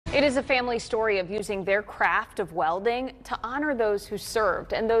It is a family story of using their craft of welding to honor those who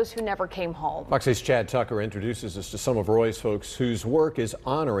served and those who never came home. Fox 8's Chad Tucker introduces us to some of Roy's folks whose work is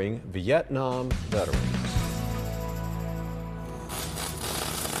honoring Vietnam veterans.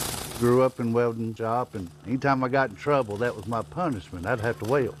 Grew up in welding shop, and anytime I got in trouble, that was my punishment. I'd have to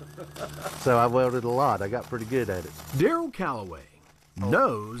weld. So I welded a lot. I got pretty good at it. Daryl Calloway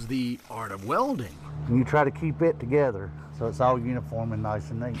knows the art of welding. And you try to keep it together so it's all uniform and nice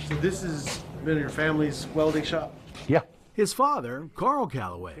and neat. So this has been your family's welding shop? Yeah. His father, Carl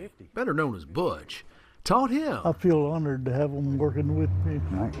Calloway, better known as Butch, taught him. I feel honored to have them working with me.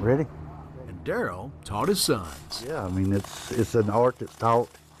 All right, ready? And Daryl taught his sons. Yeah, I mean, it's an art that's taught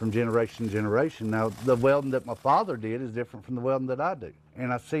from generation to generation. Now, the welding that my father did is different from the welding that I do.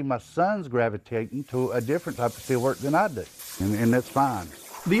 And I see my sons gravitating to a different type of steel work than I do. And that's fine.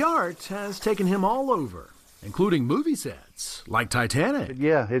 The art has taken him all over, including movie sets like Titanic. But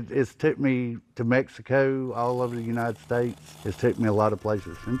yeah, it's took me to Mexico, all over the United States. It's took me a lot of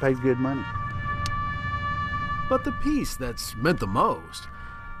places and paid good money. But the piece that's meant the most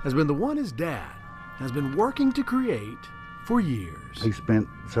has been the one his dad has been working to create for years. He spent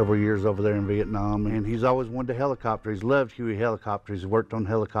several years over there in Vietnam, and he's always wanted a helicopter. He's loved Huey helicopters. He's worked on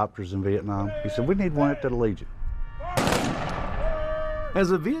helicopters in Vietnam. He said, we need one at the Legion.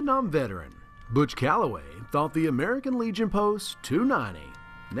 As a Vietnam veteran, Butch Calloway thought the American Legion Post 290,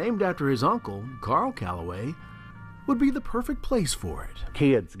 named after his uncle, Carl Calloway, would be the perfect place for it.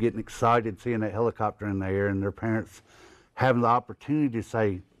 Kids getting excited seeing that helicopter in the air, and their parents having the opportunity to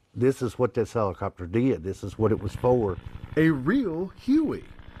say, this is what this helicopter did. This is what it was for. A real Huey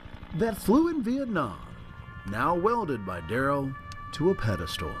that flew in Vietnam, now welded by Daryl to a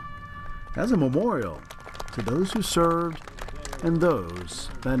pedestal as a memorial to those who served and those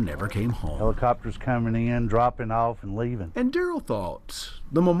that never came home. Helicopters coming in, dropping off, and leaving. And Daryl thought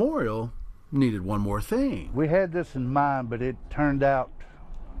the memorial needed one more thing. We had this in mind, but it turned out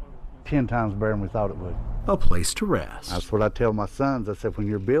 10 times better than we thought it would. A place to rest. That's what I tell my sons. I said, when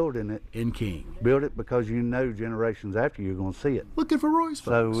you're building it, in King, build it because you know generations after you're going to see it. Looking for Roy's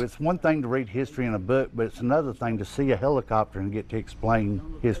folks. So it's one thing to read history in a book, but it's another thing to see a helicopter and get to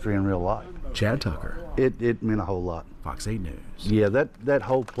explain history in real life. Chad Tucker. It meant a whole lot. Fox 8 News. Yeah, that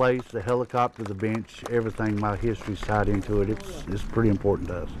whole place, the helicopter, the bench, everything, my history's tied into it. It's pretty important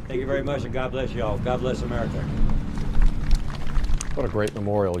to us. Thank you very much, and God bless you all. God bless America. What a great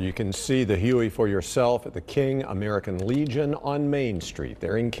memorial. You can see the Huey for yourself at the King American Legion on Main Street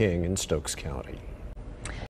there in King in Stokes County.